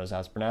someone who knows how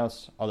it's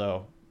pronounced,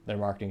 although their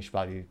marketing should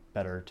probably be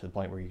better to the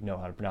point where you know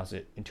how to pronounce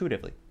it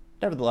intuitively.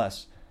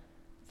 Nevertheless,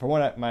 from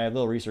what my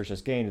little research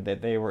has gained,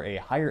 that they were a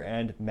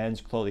higher-end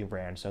men's clothing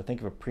brand. So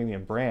think of a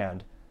premium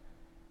brand,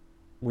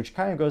 which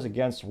kind of goes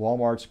against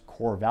Walmart's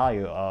core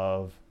value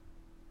of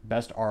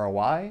best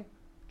ROI,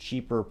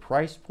 cheaper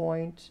price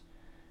point.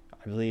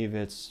 I believe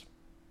it's,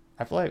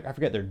 I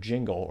forget their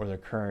jingle or their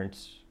current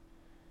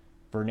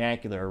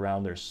vernacular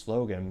around their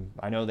slogan.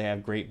 I know they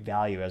have great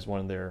value as one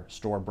of their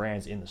store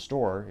brands in the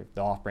store. If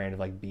the off-brand of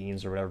like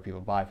beans or whatever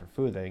people buy for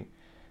food, it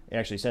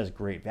actually says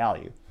great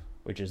value,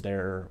 which is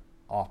their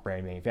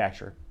off-brand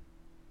manufacturer.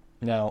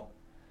 Now,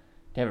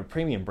 to have a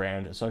premium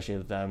brand associated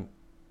with them,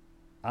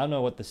 I don't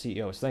know what the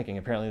CEO was thinking.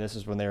 Apparently this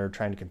is when they were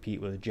trying to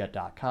compete with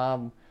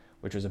Jet.com,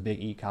 which was a big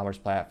e-commerce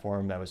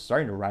platform that was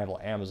starting to rival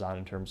Amazon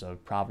in terms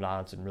of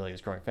provenance and really is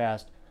growing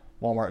fast.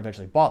 Walmart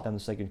eventually bought them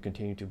so they could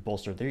continue to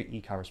bolster their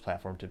e-commerce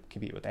platform to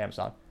compete with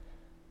Amazon.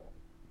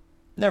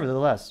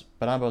 Nevertheless,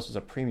 Bonobos is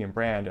a premium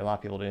brand, and a lot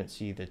of people didn't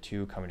see the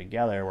two coming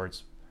together, where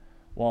it's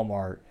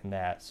Walmart and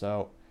that.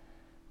 So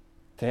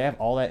to have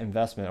all that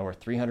investment, over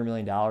 $300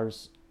 million,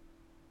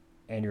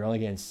 and you're only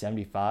getting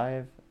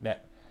 75,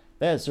 that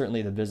is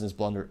certainly the business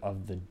blunder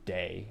of the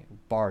day,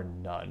 bar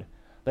none.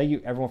 Thank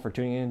you everyone for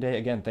tuning in today.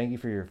 Again, thank you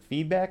for your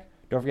feedback.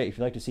 Don't forget, if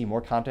you'd like to see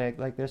more content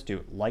like this,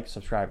 do like,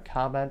 subscribe,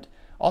 comment.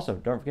 Also,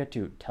 don't forget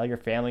to tell your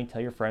family, tell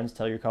your friends,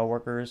 tell your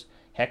coworkers,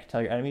 heck,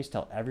 tell your enemies,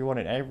 tell everyone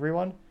and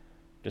everyone.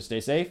 Just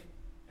stay safe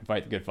and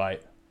fight the good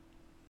fight.